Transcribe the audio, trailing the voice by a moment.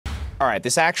All right,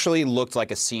 this actually looked like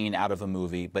a scene out of a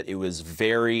movie, but it was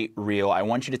very real. I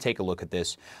want you to take a look at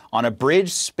this. On a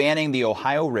bridge spanning the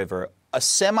Ohio River, a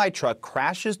semi-truck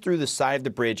crashes through the side of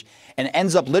the bridge and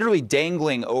ends up literally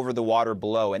dangling over the water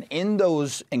below. And in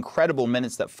those incredible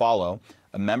minutes that follow,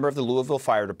 a member of the Louisville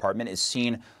Fire Department is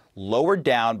seen lowered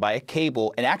down by a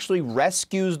cable and actually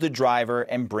rescues the driver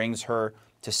and brings her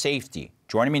to safety.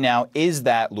 Joining me now is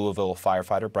that Louisville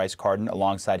firefighter, Bryce Carden,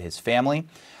 alongside his family.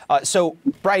 So,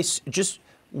 Bryce, just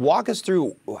walk us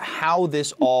through how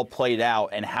this all played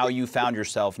out and how you found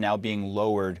yourself now being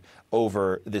lowered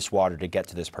over this water to get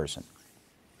to this person.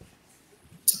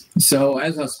 So,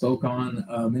 as I spoke on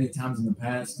many times in the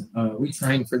past, we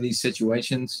train for these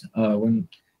situations when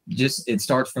it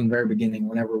starts from the very beginning.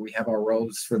 Whenever we have our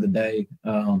roles for the day,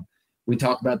 we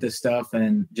talk about this stuff,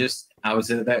 and I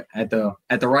was at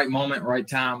the right moment, right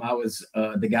time. I was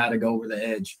the guy to go over the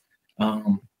edge.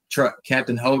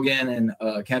 Captain Hogan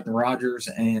and Captain Rogers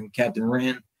and Captain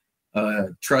Wren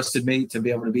trusted me to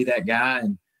be able to be that guy,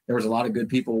 and there was a lot of good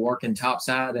people working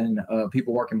topside and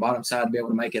people working bottom side to be able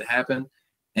to make it happen.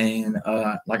 And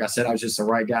like I said, I was just the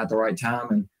right guy at the right time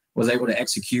and was able to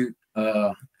execute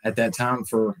at that time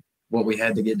for what we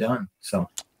had to get done. So.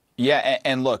 Yeah,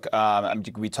 and look,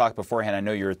 we talked beforehand. I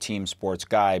know you're a team sports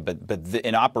guy, but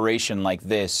an operation like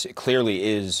this clearly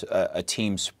is a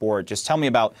team sport. Just tell me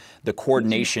about the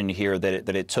coordination here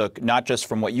that it took, not just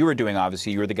from what you were doing.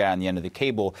 Obviously, you were the guy on the end of the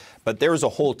cable, but there was a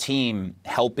whole team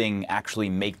helping actually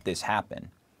make this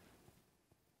happen.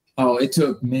 Oh, it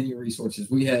took many resources.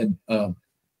 We had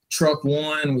truck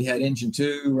 1, we had engine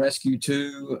 2, rescue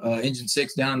 2, engine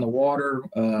 6 down in the water.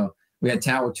 We had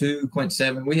Tower 2, Quint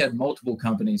 7. We had multiple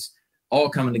companies all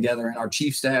coming together, and our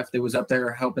chief staff that was up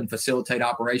there helping facilitate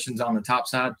operations on the top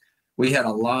side. We had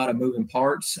a lot of moving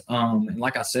parts. And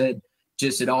like I said,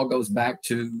 it all goes back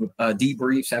to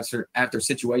debriefs after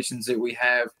situations that we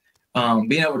have,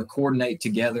 being able to coordinate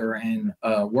together and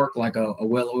work like a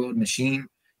well-oiled machine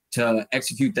to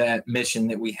execute that mission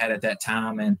that we had at that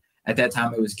time. And at that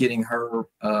time, it was getting her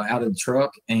out of the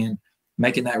truck and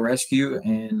making that rescue.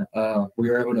 And we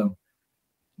were able to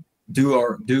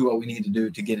do what we need to do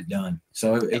to get it done.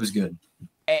 So it was good.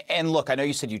 And look, I know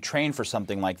you said you trained for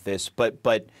something like this, but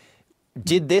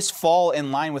did this fall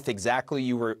in line with exactly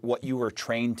what you were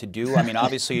trained to do? I mean,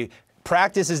 obviously,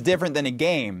 practice is different than a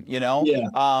game, you know. Yeah.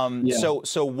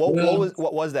 So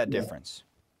what was that difference?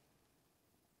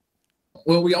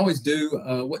 Well, we always do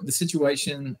what the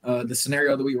situation, the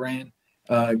scenario that we ran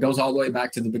goes all the way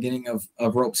back to the beginning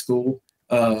of rope school.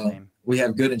 We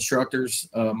have good instructors,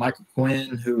 Michael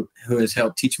Quinn, who has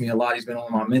helped teach me a lot. He's been one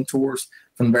of my mentors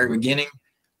from the very beginning.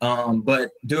 But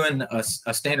doing a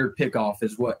standard pickoff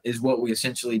is what we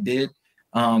essentially did,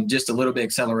 just a little bit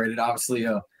accelerated. Obviously,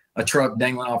 a truck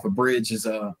dangling off a bridge is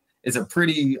a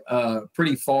pretty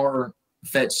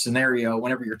far-fetched scenario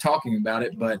whenever you're talking about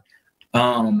it. But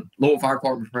Louisville Fire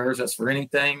Department prepares us for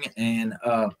anything, and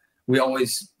we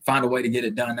always find a way to get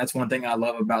it done. That's one thing I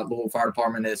love about Louisville Fire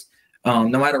Department is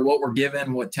no matter what we're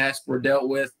given, what task we're dealt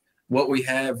with, what we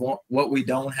have, what we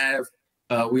don't have,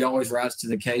 we always rise to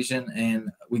the occasion and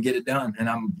we get it done. And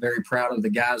I'm very proud of the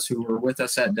guys who were with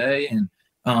us that day. And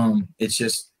it's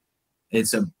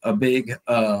a big,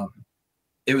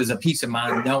 it was a peace of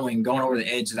mind knowing going over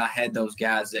the edge that I had those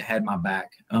guys that had my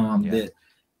back, that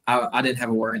I didn't have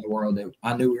a worry in the world. That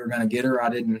I knew we were going to get her. I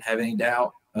didn't have any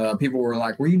doubt. People were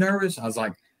like, "Were you nervous?" I was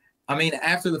like, I mean,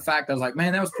 after the fact, I was like,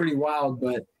 man, that was pretty wild.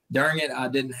 But during it, I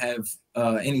didn't have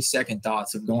any second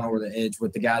thoughts of going over the edge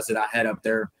with the guys that I had up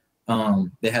there.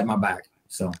 They had my back.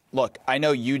 So look, I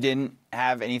know you didn't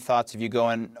have any thoughts of you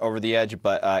going over the edge,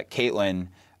 but Caitlin,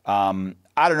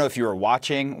 I don't know if you were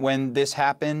watching when this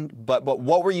happened, but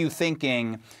what were you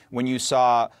thinking when you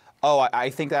saw, oh, I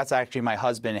think that's actually my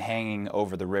husband hanging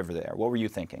over the river there? What were you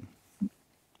thinking?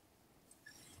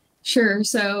 Sure.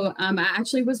 So I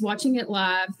actually was watching it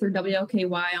live through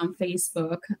WLKY on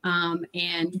Facebook.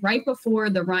 And right before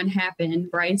the run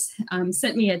happened, Bryce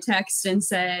sent me a text and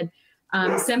said,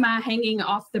 semi hanging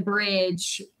off the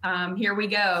bridge. Here we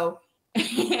go.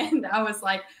 And I was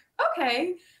like,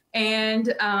 okay.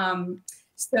 And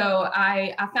so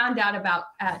I found out about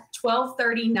at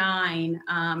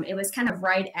 12:39. It was kind of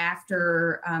right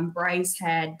after Bryce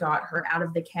had got her out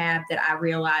of the cab that I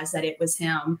realized that it was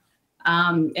him.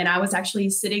 And I was actually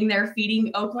sitting there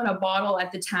feeding Oakland a bottle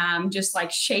at the time, just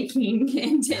like shaking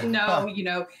and didn't know,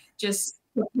 just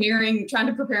trying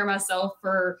to prepare myself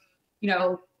for,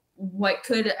 what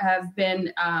could have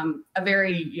been a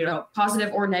very,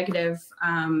 positive or negative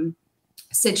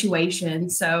situation.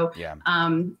 So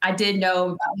I did know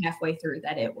about halfway through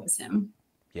that it was him.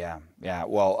 Yeah.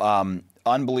 Well,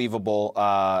 unbelievable.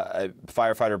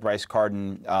 Firefighter Bryce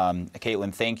Carden,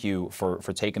 Caitlin, thank you for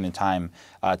taking the time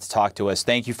to talk to us.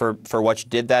 Thank you for what you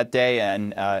did that day.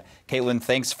 And Caitlin,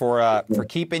 thanks for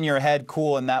keeping your head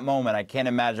cool in that moment. I can't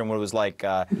imagine what it was like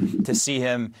to see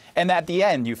him. And at the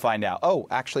end, you find out, oh,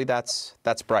 actually, that's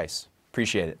Bryce.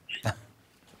 Appreciate it.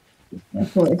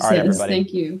 Of course. All right, yes, everybody.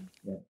 thank you.